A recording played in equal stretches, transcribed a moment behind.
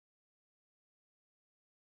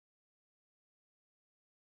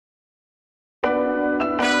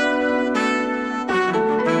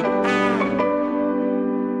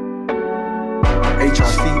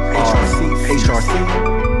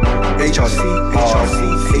HRC.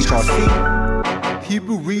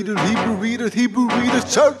 Hebrew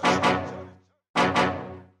Readers Church.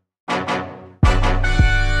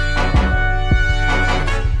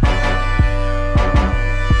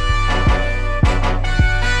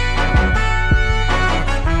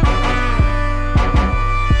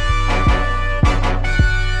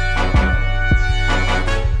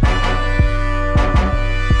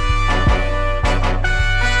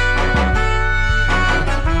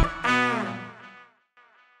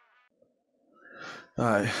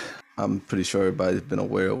 Hi, I'm pretty sure everybody's been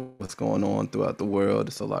aware of what's going on throughout the world.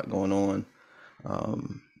 There's a lot going on.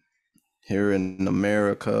 Here in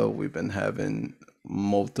America, we've been having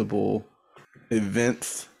multiple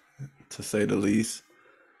events, to say the least,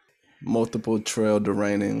 multiple trail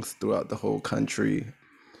derailings throughout the whole country,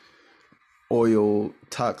 oil,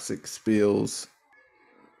 toxic spills,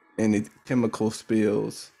 any chemical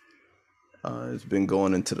spills. It's been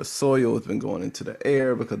going into the soil, it's been going into the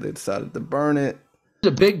air because they decided to burn it.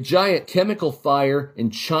 There's a big giant chemical fire in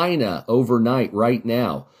China overnight right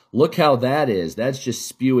now. Look how that is. That's just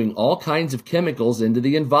spewing all kinds of chemicals into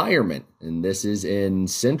the environment. And this is in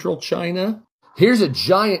central China. Here's a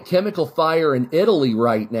giant chemical fire in Italy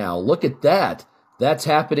right now. Look at that. That's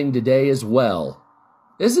happening today as well.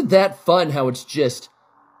 Isn't that fun how it's just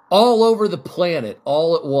all over the planet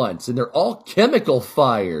all at once? And they're all chemical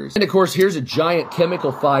fires. And of course, here's a giant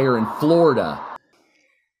chemical fire in Florida.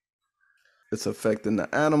 It's affecting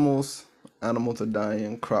the animals. Animals are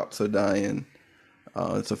dying. Crops are dying.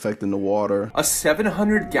 It's affecting the water. A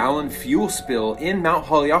 700-gallon fuel spill in Mount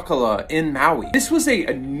Haleakala in Maui. This was a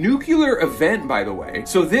nuclear event, by the way.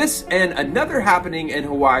 So this and another happening in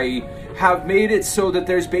Hawaii have made it so that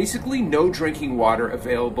there's basically no drinking water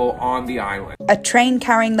available on the island. A train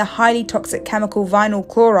carrying the highly toxic chemical vinyl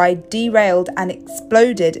chloride derailed and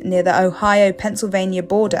exploded near the Ohio-Pennsylvania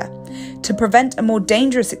border. To prevent a more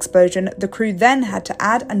dangerous explosion, the crew then had to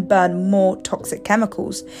add and burn more toxic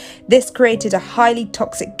chemicals. This created a highly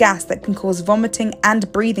toxic gas that can cause vomiting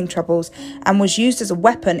and breathing troubles and was used as a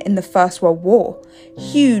weapon in the First World War.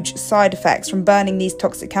 Huge side effects from burning these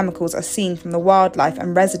toxic chemicals are seen from the wildlife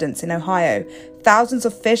and residents in Ohio. Thousands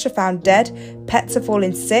of fish are found dead, pets are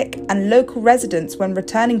falling sick, and local residents, when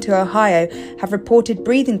returning to Ohio, have reported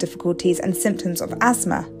breathing difficulties and symptoms of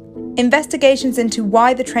asthma. Investigations into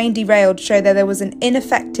why the train derailed show that there was an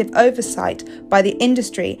ineffective oversight by the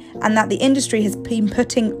industry and that the industry has been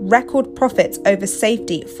putting record profits over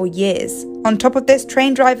safety for years. On top of this,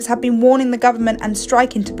 train drivers have been warning the government and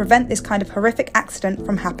striking to prevent this kind of horrific accident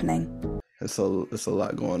from happening. It's a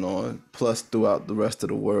lot going on. Plus, throughout the rest of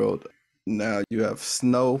the world, now you have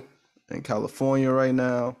snow in California right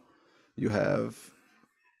now. You have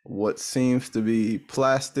what seems to be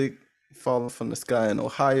plastic falling from the sky in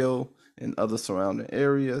Ohio and other surrounding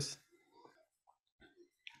areas.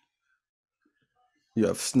 You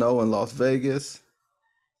have snow in Las Vegas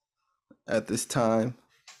at this time.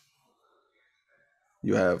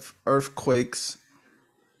 You have earthquakes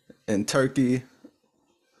in Turkey.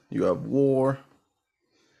 You have war.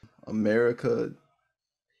 America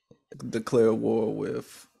declared war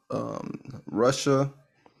with Russia.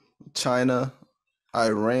 China,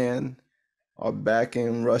 Iran are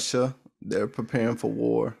backing Russia. They're preparing for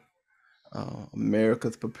war.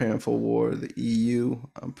 America's preparing for war. The EU,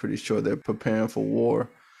 I'm pretty sure they're preparing for war.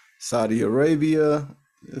 Saudi Arabia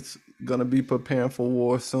is going to be preparing for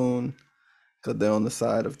war soon because they're on the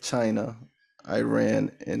side of China,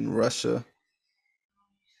 Iran, and Russia.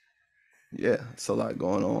 Yeah, it's a lot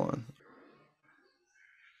going on.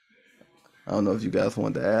 I don't know if you guys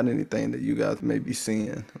want to add anything that you guys may be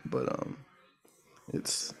seeing, but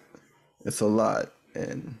it's a lot,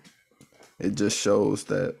 and it just shows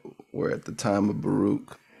that we're at the time of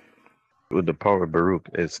Baruch. With the power of Baruch,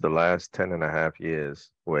 it's the last 10.5 years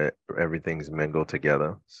where everything's mingled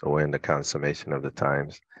together. So we're in the consummation of the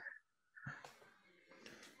times.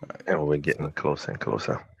 And we're getting closer and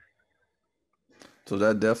closer. So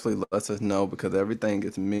that definitely lets us know because everything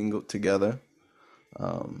gets mingled together.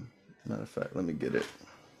 Matter of fact, let me get it.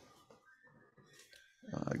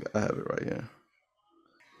 I have it right here.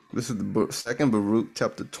 This is the second Baruch,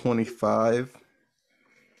 chapter 25.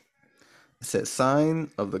 It said,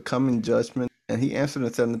 sign of the coming judgment. And he answered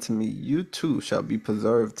and said unto me, you too shall be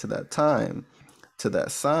preserved to that time, to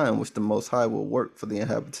that sign which the Most High will work for the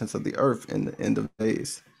inhabitants of the earth in the end of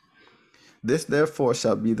days. This therefore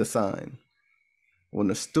shall be the sign. When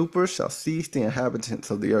the stupor shall seize the inhabitants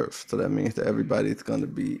of the earth. So that means that everybody's going to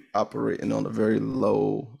be operating on a very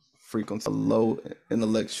low frequency, low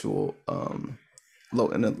intellectual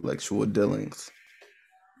dealings.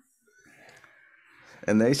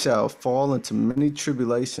 And they shall fall into many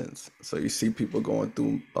tribulations. So you see people going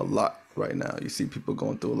through a lot right now. You see people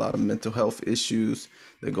going through a lot of mental health issues.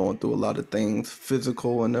 They're going through a lot of things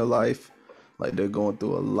physical in their life. Like they're going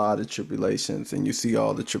through a lot of tribulations. And you see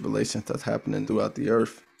all the tribulations that's happening throughout the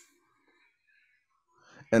earth.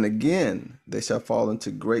 And again, they shall fall into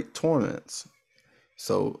great torments.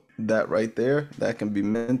 So that right there, that can be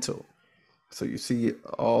mental. So you see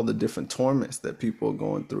all the different torments that people are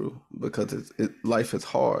going through because life is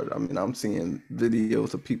hard. I mean, I'm seeing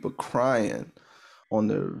videos of people crying on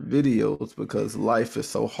their videos because life is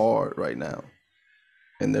so hard right now.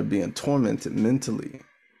 And they're being tormented mentally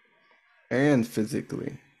and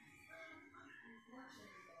physically.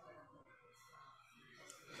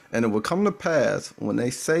 And it will come to pass when they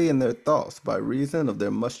say in their thoughts, by reason of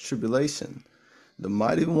their much tribulation, the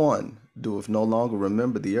mighty one doeth no longer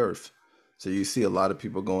remember the earth. So you see a lot of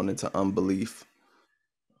people going into unbelief.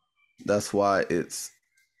 That's why it's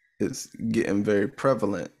getting very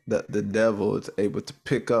prevalent that the devil is able to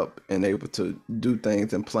pick up and able to do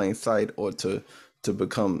things in plain sight, or to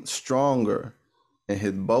become stronger in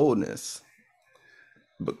his boldness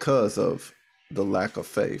because of the lack of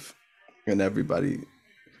faith, and everybody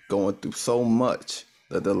going through so much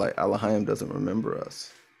that they're like, Elohim doesn't remember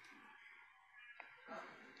us.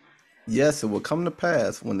 Yes, it will come to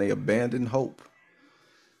pass when they abandon hope.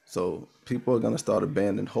 So people are going to start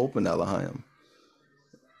abandoning hope in Elohim.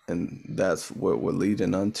 And that's what we're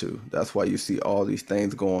leading unto. That's why you see all these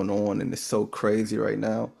things going on, and it's so crazy right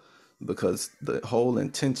now, because the whole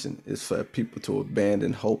intention is for people to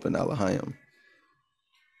abandon hope in Elohim.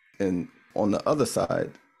 And on the other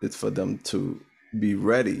side, it's for them to be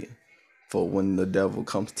ready for when the devil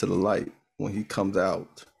comes to the light, when he comes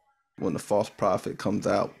out, when the false prophet comes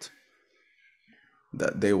out,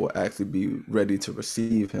 that they will actually be ready to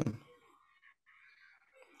receive him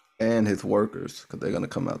and his workers, because they're going to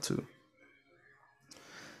come out too.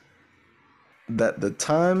 That the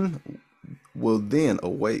time will then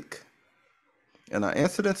awake. And I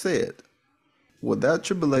answered and said, will that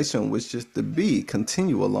tribulation which is to be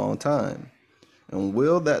continue a long time? And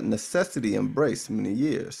will that necessity embrace many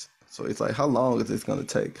years? So it's like, how long is this going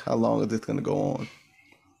to take? How long is this going to go on?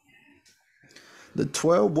 The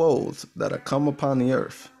 12 woes that are come upon the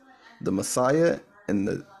earth, the Messiah and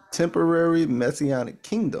the temporary messianic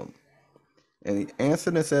kingdom. And he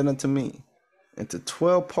answered and said unto me, into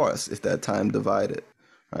 12 parts is that time divided.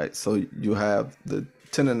 Right? So you have the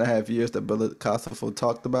 10.5 years that Brother Kasafo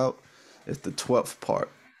talked about. It's the 12th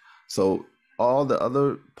part. So all the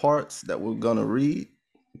other parts that we're going to read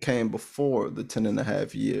came before the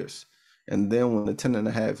 10.5 years. And then when the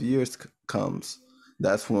 10.5 years comes,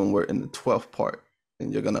 that's when we're in the 12th part.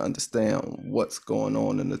 And you're going to understand what's going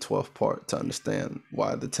on in the 12th part to understand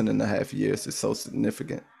why the 10.5 years is so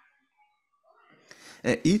significant.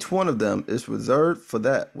 And each one of them is reserved for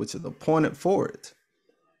that which is appointed for it.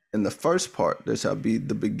 In the first part, there shall be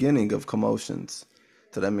the beginning of commotions.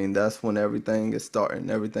 So that means that's when everything is starting.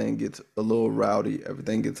 Everything gets a little rowdy.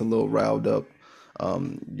 Everything gets a little riled up.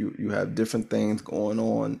 You have different things going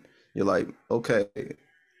on. You're like, okay,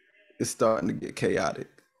 it's starting to get chaotic.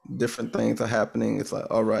 Different things are happening. It's like,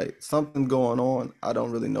 all right, something's going on. I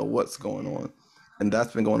don't really know what's going on. And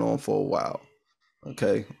that's been going on for a while.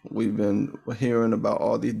 Okay, we've been hearing about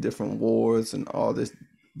all these different wars and all this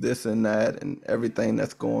and that and everything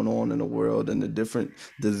that's going on in the world, and the different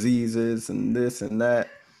diseases and this and that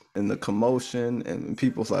and the commotion, and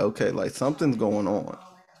people's like, okay, like something's going on.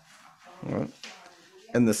 All right.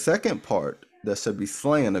 And the second part, that should be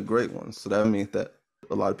slaying a great one. So that means that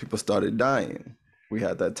a lot of people started dying. We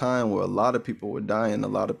had that time where a lot of people were dying, a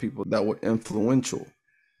lot of people that were influential.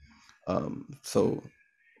 So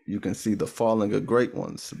you can see the falling of great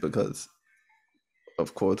ones, because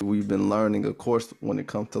of course we've been learning, of course, when it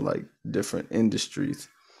comes to like different industries,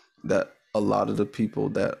 that a lot of the people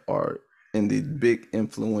that are in the big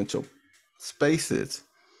influential spaces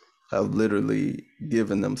have literally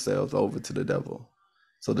given themselves over to the devil.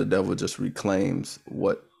 So the devil just reclaims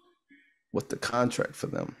what the contract for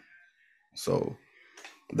them. So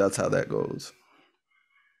that's how that goes.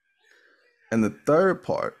 And the third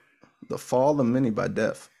part, the fall of many by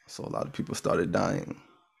death. So a lot of people started dying,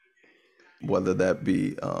 whether that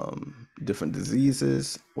be different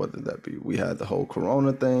diseases, whether that be, we had the whole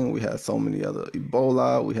corona thing, we had so many other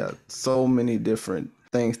Ebola, we had so many different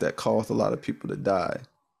things that caused a lot of people to die.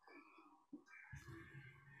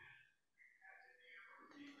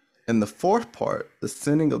 And the fourth part, the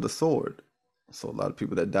sending of the sword. So a lot of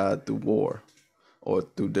people that died through war, or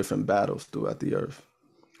through different battles throughout the earth,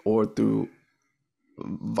 or through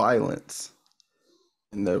violence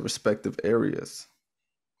in their respective areas.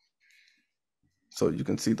 So you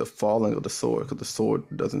can see the falling of the sword, because the sword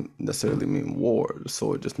doesn't necessarily mean war. The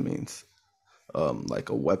sword just means like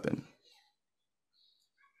a weapon.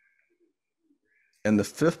 And the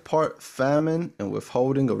fifth part, famine and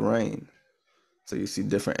withholding of rain. So you see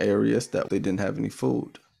different areas that they didn't have any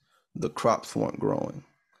food. The crops weren't growing,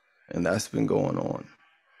 and that's been going on.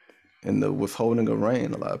 And the withholding of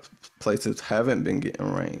rain, a lot of places haven't been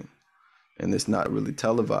getting rain, and it's not really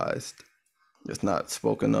televised. It's not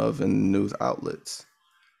spoken of in news outlets.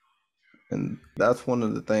 And that's one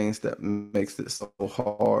of the things that makes it so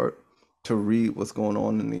hard to read what's going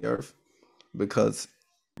on in the earth, because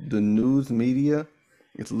the news media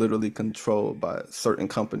is literally controlled by certain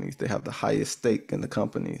companies. They have the highest stake in the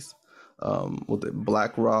companies. With it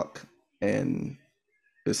BlackRock, and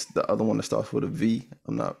it's the other one that starts with a V.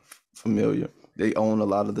 I'm not familiar. They own a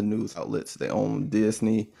lot of the news outlets. They own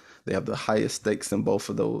Disney. They have the highest stakes in both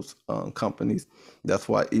of those companies. That's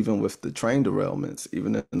why even with the train derailments,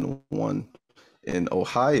 even in the one in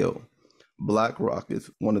Ohio, BlackRock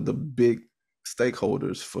is one of the big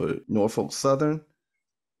stakeholders for Norfolk Southern,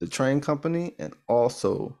 the train company, and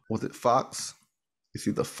also, was it Fox? It's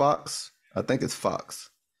either Fox, I think it's Fox.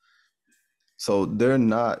 So they're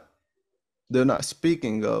not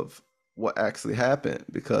speaking of what actually happened,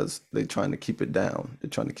 because they're trying to keep it down. They're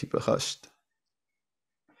trying to keep it hushed.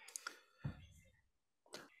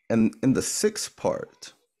 And in the sixth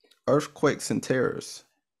part, earthquakes and terrors.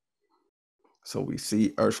 So we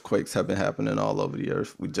see earthquakes have been happening all over the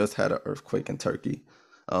earth. We just had an earthquake in Turkey.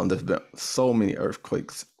 There's been so many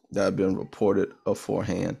earthquakes that have been reported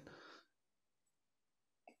beforehand.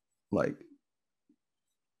 Like,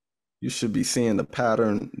 you should be seeing the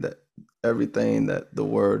pattern that everything that the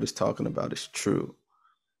word is talking about is true,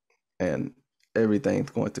 and everything's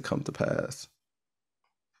going to come to pass.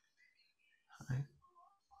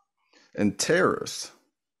 And terrors.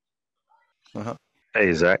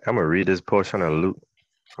 Hey, Zach, I'm going to read this portion of Luke.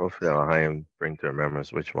 Hopefully I'll bring to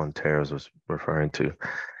remembrance which one terrors was referring to.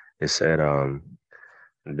 It said,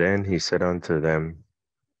 then he said unto them,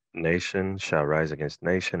 nation shall rise against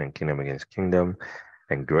nation, and kingdom against kingdom,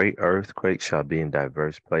 and great earthquakes shall be in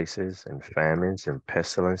diverse places, and famines and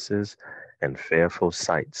pestilences, and fearful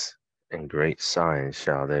sights, and great signs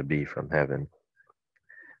shall there be from heaven.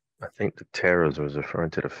 I think the terrors was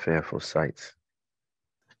referring to the fearful sights.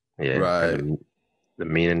 Yeah, Right. and the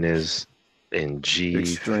meaning is in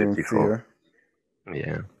Extreme G54. fear.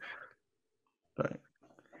 Yeah. Right.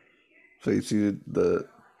 So you see the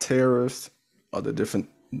terrors are the different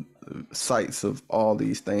sites of all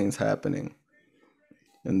these things happening.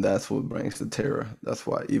 And that's what brings the terror. That's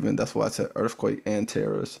why I said earthquake and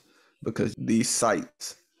terrors, because these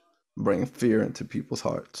sites bring fear into people's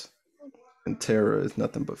hearts. And terror is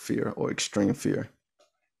nothing but fear, or extreme fear.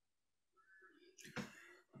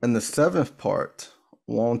 And the seventh part,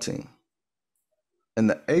 wanting. And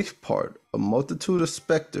the eighth part, a multitude of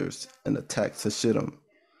specters and attacks of Shittim.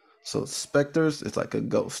 So specters is like a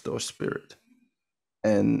ghost or spirit.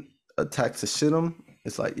 And attacks of Shittim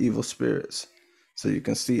is like evil spirits. So you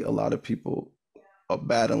can see a lot of people are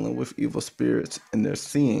battling with evil spirits, and they're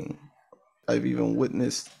seeing. I've even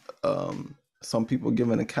witnessed some people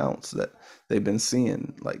giving accounts that they've been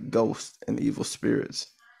seeing like ghosts and evil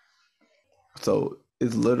spirits. So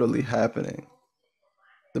it's literally happening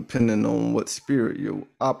depending on what spirit you're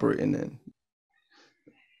operating in.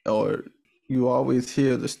 Or you always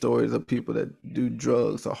hear the stories of people that do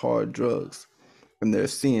drugs or hard drugs, and they're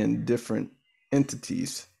seeing different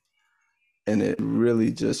entities, and it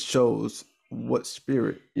really just shows what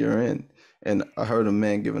spirit you're in. And I heard a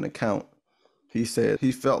man give an account. He said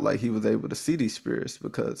he felt like he was able to see these spirits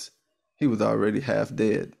because he was already half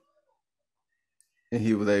dead. And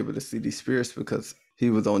he was able to see these spirits because he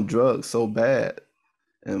was on drugs so bad.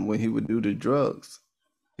 And when he would do the drugs,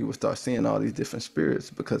 he would start seeing all these different spirits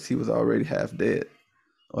because he was already half dead,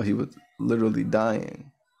 or he was literally dying.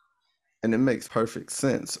 And it makes perfect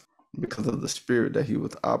sense because of the spirit that he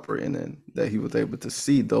was operating in, that he was able to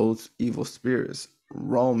see those evil spirits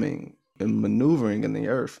roaming and maneuvering in the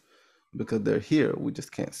earth, because they're here. We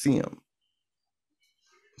just can't see them.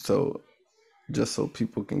 So just so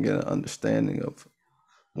people can get an understanding of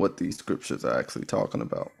what these scriptures are actually talking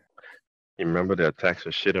about. You remember the attacks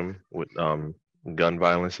of Shittim with gun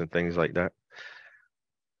violence and things like that?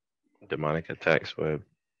 Demonic attacks where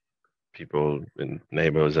people in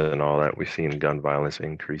neighborhoods and all that, we've seen gun violence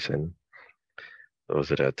increasing.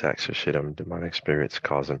 Those are the attacks of Shittim, demonic spirits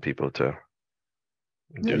causing people to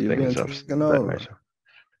do things of that nature.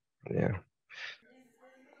 Yeah.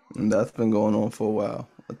 And that's been going on for a while.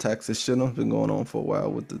 Attacks of Shittim have been going on for a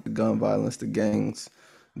while with the gun violence, the gangs.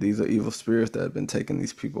 These are evil spirits that have been taking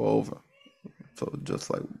these people over. So just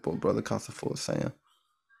like what Brother Constable was saying.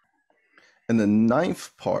 And the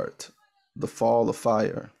ninth part, the fall of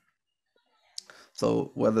fire.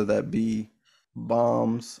 So whether that be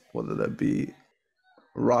bombs, whether that be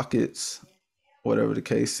rockets, whatever the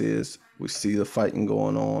case is, we see the fighting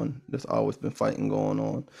going on. There's always been fighting going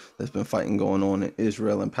on. There's been fighting going on in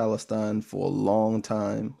Israel and Palestine for a long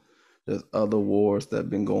time. There's other wars that have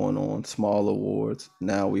been going on, smaller wars.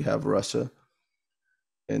 Now we have Russia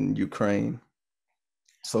and Ukraine.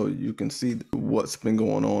 So you can see what's been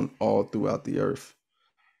going on all throughout the earth,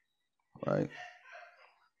 right?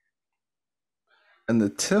 And the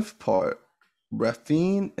 10th part,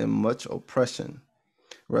 rapine and much oppression.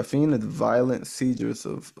 Rapine is violent seizures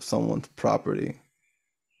of someone's property.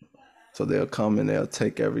 So they'll come and they'll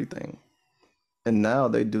take everything. And now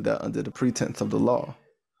they do that under the pretense of the law.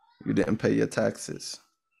 You didn't pay your taxes.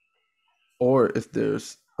 Or if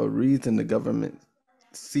there's a reason the government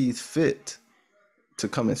sees fit to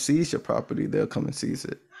come and seize your property, they'll come and seize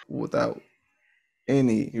it without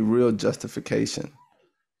any real justification.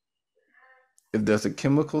 If there's a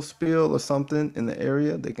chemical spill or something in the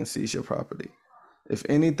area, they can seize your property. If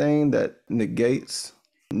anything that negates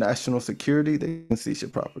national security, they can seize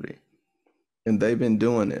your property. And they've been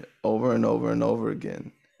doing it over and over and over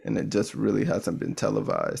again. And it just really hasn't been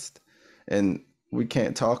televised. And we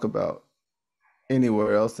can't talk about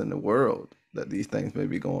anywhere else in the world that these things may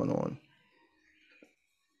be going on,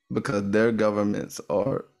 because their governments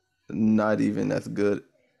are not even as good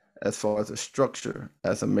as far as a structure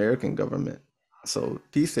as American government. So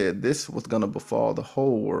he said this was going to befall the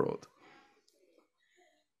whole world.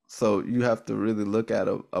 So you have to really look at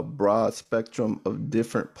a broad spectrum of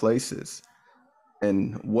different places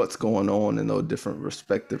and what's going on in those different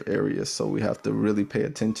respective areas. So we have to really pay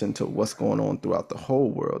attention to what's going on throughout the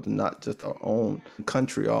whole world, not just our own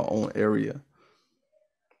country, our own area.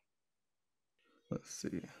 Let's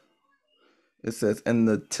see. It says, and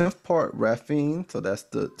the 10th part, rapine, so that's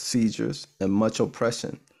the seizures, and much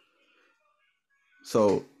oppression.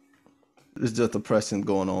 So it's just oppression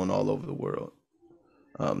going on all over the world.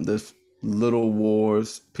 There's little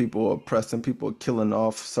wars, people are oppressing, people are killing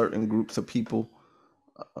off certain groups of people.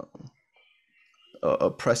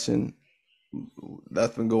 Oppression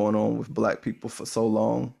that's been going on with Black people for so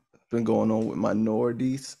long. It's been going on with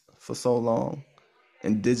minorities for so long,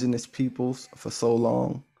 indigenous peoples for so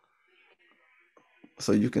long.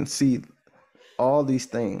 So you can see all these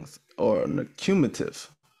things are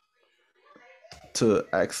cumulative to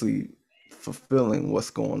actually fulfilling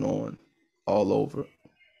what's going on all over.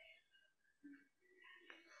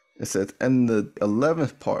 It says, and the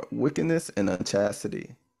 11th part, wickedness and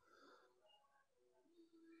unchastity.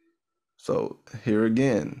 So here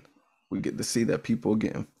again, we get to see that people are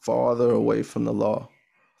getting farther away from the law,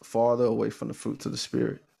 farther away from the fruits of the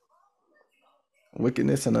Spirit.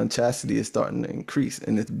 Wickedness and unchastity is starting to increase,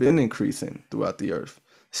 and it's been increasing throughout the earth,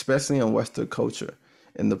 especially in Western culture,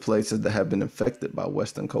 in the places that have been infected by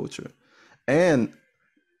Western culture. And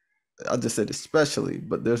I just said especially,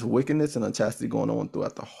 but there's wickedness and unchastity going on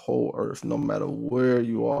throughout the whole earth, no matter where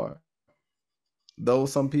you are. Though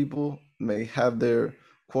some people may have their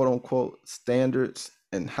quote unquote standards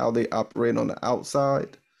and how they operate on the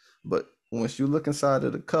outside, but once you look inside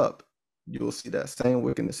of the cup, you'll see that same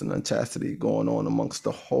wickedness and unchastity going on amongst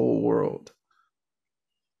the whole world.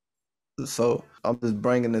 So I'm just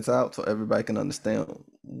bringing this out so everybody can understand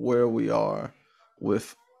where we are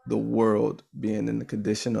with the world being in the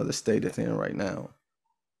condition or the state it's in right now.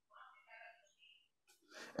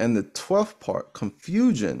 And the 12th part,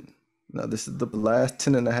 confusion. Now, this is the last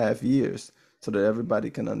 10 and a half years so that everybody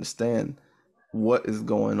can understand what is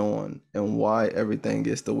going on and why everything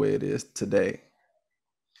is the way it is today.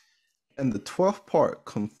 And the 12th part,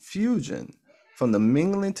 confusion, from the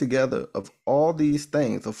mingling together of all these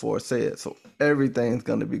things aforesaid. So everything's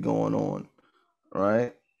going to be going on,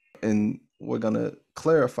 right? And we're going to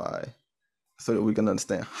clarify so that we can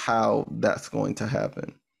understand how that's going to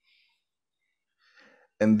happen.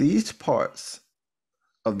 And these parts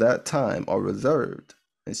of that time are reserved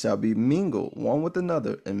and shall be mingled one with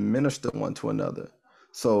another and minister one to another.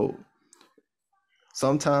 So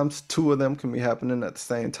sometimes two of them can be happening at the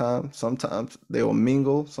same time. Sometimes they will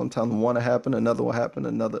mingle. Sometimes one will happen, another will happen,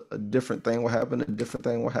 a different thing will happen, a different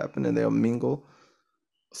thing will happen, and they'll mingle.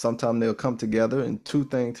 Sometimes they'll come together and two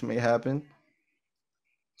things may happen.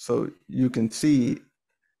 So you can see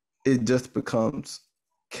it just becomes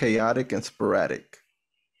chaotic and sporadic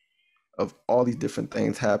of all these different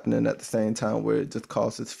things happening at the same time, where it just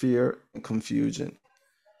causes fear and confusion.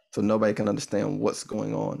 So nobody can understand what's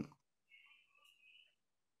going on.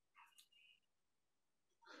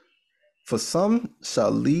 For some shall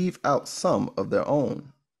leave out some of their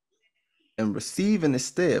own and receive in its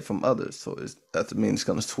stead from others. So that means it's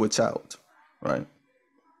going to switch out, right?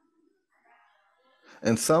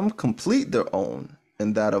 And some complete their own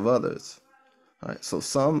and that of others. All right, so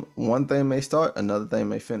one thing may start, another thing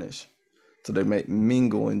may finish. So they may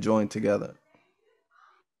mingle and join together.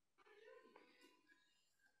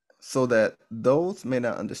 So that those may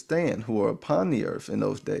not understand who are upon the earth in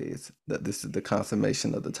those days, that this is the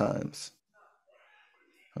consummation of the times.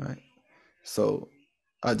 All right. So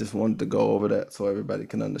I just wanted to go over that so everybody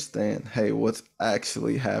can understand, hey, what's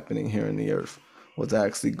actually happening here in the earth, what's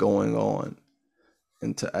actually going on,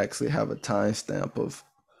 and to actually have a timestamp of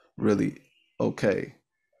really, okay,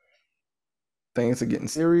 things are getting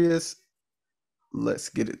serious. Let's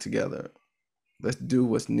get it together. Let's do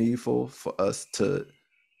what's needful for us to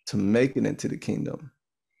make it into the kingdom.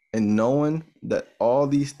 And knowing that all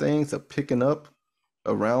these things are picking up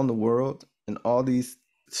around the world and all these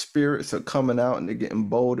spirits are coming out and they're getting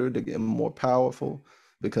bolder, they're getting more powerful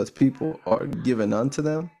because people are giving unto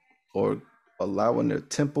them or allowing their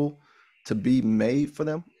temple to be made for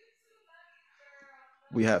them.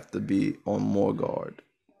 We have to be on more guard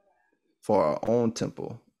for our own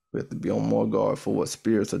temple. We have to be on more guard for what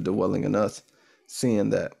spirits are dwelling in us, seeing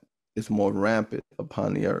that it's more rampant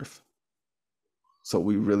upon the earth. So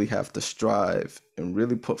we really have to strive and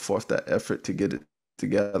really put forth that effort to get it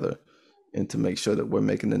together and to make sure that we're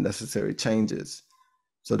making the necessary changes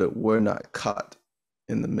so that we're not caught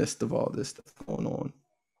in the midst of all this stuff going on.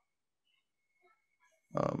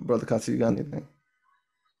 Brother Kasi, you got anything?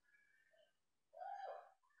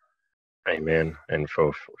 Amen. And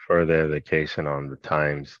for further education on the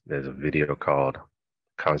times, there's a video called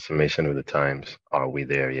Consummation of the Times. Are we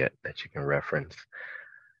there yet? That you can reference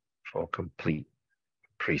for complete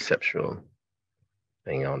preceptual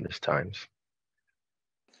thing on this times.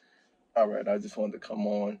 All right, I just wanted to come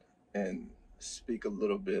on and speak a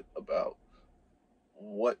little bit about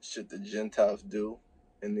what should the Gentiles do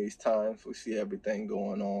in these times. We see everything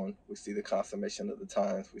going on. We see the consummation of the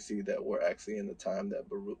times. We see that we're actually in the time that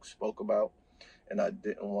Baruch spoke about. And I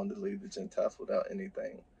didn't want to leave the Gentiles without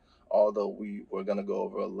anything. Although we were going to go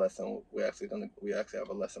over a lesson, we actually have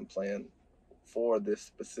a lesson planned for this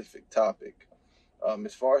specific topic.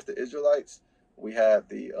 As far as the Israelites, we had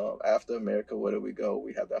the After America, Where Do We Go?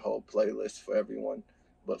 We had that whole playlist for everyone.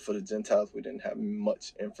 But for the Gentiles, we didn't have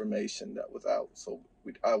much information that was out. So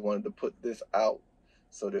I wanted to put this out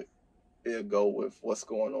so that it'll go with what's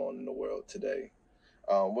going on in the world today.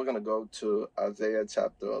 We're going to go to Isaiah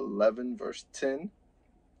chapter 11, verse 10.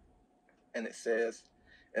 And it says,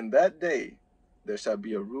 "In that day there shall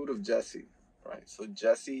be a root of Jesse." Right? So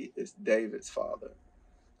Jesse is David's father.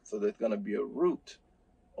 So there's going to be a root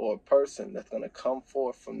or a person that's going to come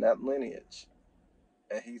forth from that lineage.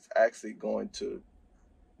 And he's actually going to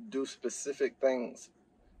do specific things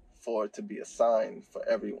for it to be a sign for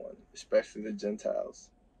everyone, especially the Gentiles,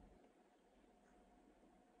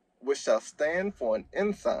 which shall stand for an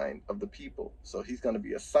ensign of the people. So he's going to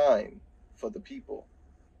be a sign for the people.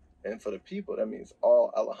 And for the people, that means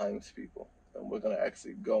all Elohim's people. And we're going to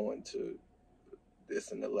actually go into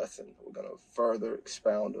this in the lesson. We're going to further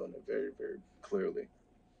expound on it very, very clearly.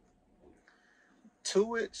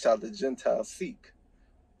 To it shall the Gentiles seek.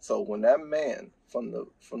 So when that man from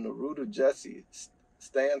the root of Jesse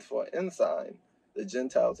stands for an ensign, the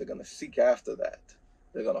Gentiles are going to seek after that.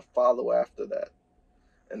 They're going to follow after that.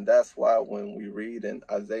 And that's why when we read in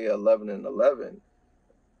Isaiah 11 and 11,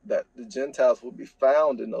 that the Gentiles will be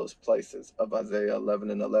found in those places of Isaiah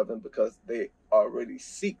 11 and 11 because they already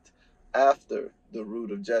seeked after the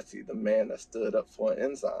root of Jesse, the man that stood up for an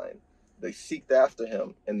ensign. They seeked after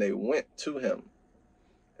him and they went to him.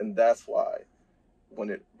 And that's why when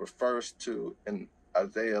it refers to in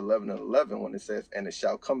Isaiah 11 and 11, when it says, "And it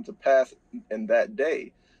shall come to pass in that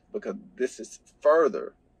day," because this is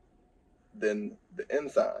further than the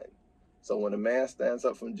ensign. So when a man stands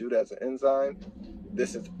up from Judah as an ensign,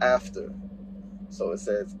 this is after. So it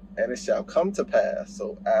says, "And it shall come to pass."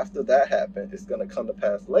 So after that happened, it's going to come to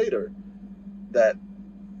pass later that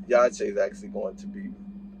Yache is actually going to be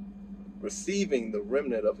receiving the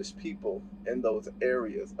remnant of his people in those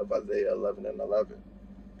areas of Isaiah 11 and 11.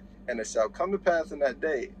 "And it shall come to pass in that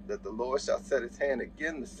day that the Lord shall set his hand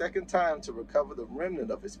again the second time to recover the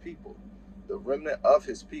remnant of his people." The remnant of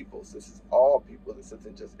his people. So this is all people. This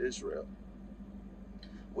isn't just Israel.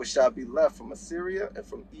 "Which shall be left from Assyria and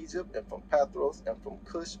from Egypt and from Pathros and from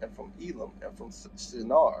Cush and from Elam and from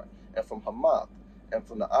Shinar and from Hamath and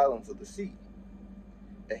from the islands of the sea.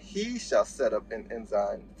 And he shall set up an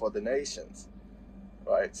ensign for the nations."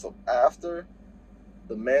 Right? So after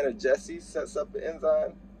the man of Jesse sets up an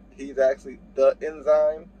ensign, He's actually the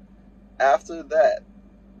enzyme. After that,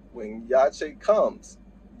 when Yache comes,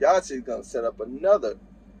 Yache is going to set up another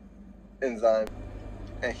enzyme,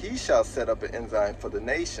 and he shall set up an enzyme for the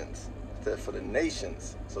nations. For the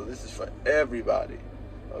nations. So this is for everybody.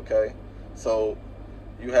 Okay? So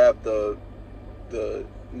you have the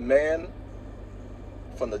man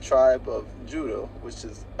from the tribe of Judah, which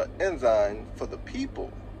is an enzyme for the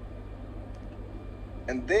people.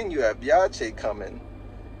 And then you have Yache coming,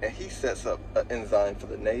 and he sets up an enzyme for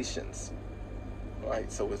the nations.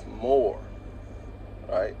 Right? So it's more.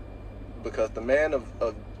 Right? Because the man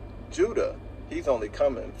of Judah, he's only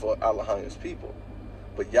coming for Elohim's people.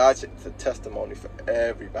 But Yache is a testimony for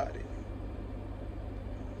everybody.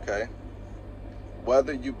 Okay?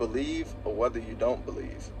 Whether you believe or whether you don't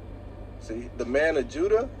believe. See, the man of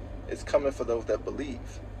Judah is coming for those that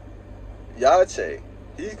believe. Yache,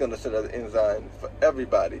 he's going to set up an enzyme for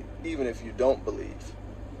everybody, even if you don't believe.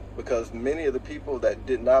 Because many of the people that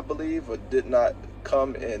did not believe or did not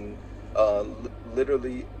come and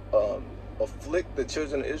literally afflict the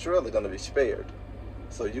children of Israel are going to be spared.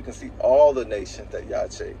 So you can see all the nations that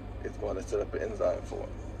Yache is going to set up an enzyme for.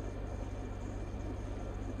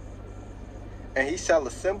 And he shall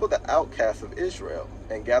assemble the outcasts of Israel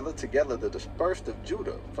and gather together the dispersed of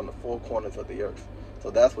Judah from the four corners of the earth. So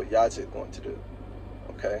that's what Yache is going to do.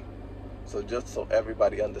 Okay? So just so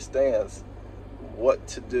everybody understands what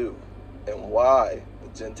to do and why the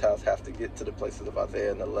Gentiles have to get to the places of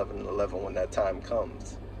Isaiah and 11:11 when that time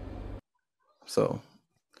comes. So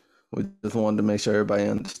we just wanted to make sure everybody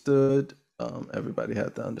understood. Everybody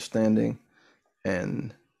had the understanding,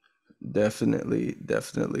 and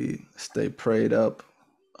definitely stay prayed up.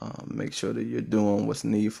 Make sure that you're doing what's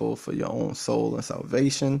needful for your own soul and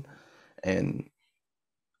salvation, and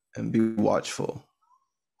be watchful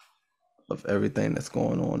of everything that's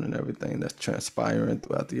going on and everything that's transpiring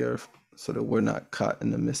throughout the earth, so that we're not caught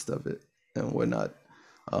in the midst of it, and we're not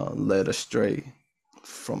led astray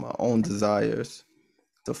from our own desires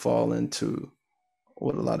to fall into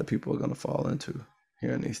what a lot of people are going to fall into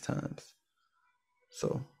here in these times.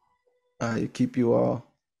 So I keep you all.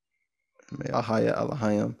 May Ahaya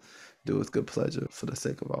Elohim do with good pleasure for the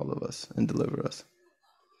sake of all of us and deliver us.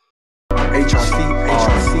 HRC,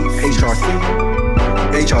 HRC,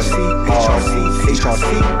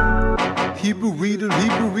 HRC. Hebrew Readers,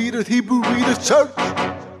 Church.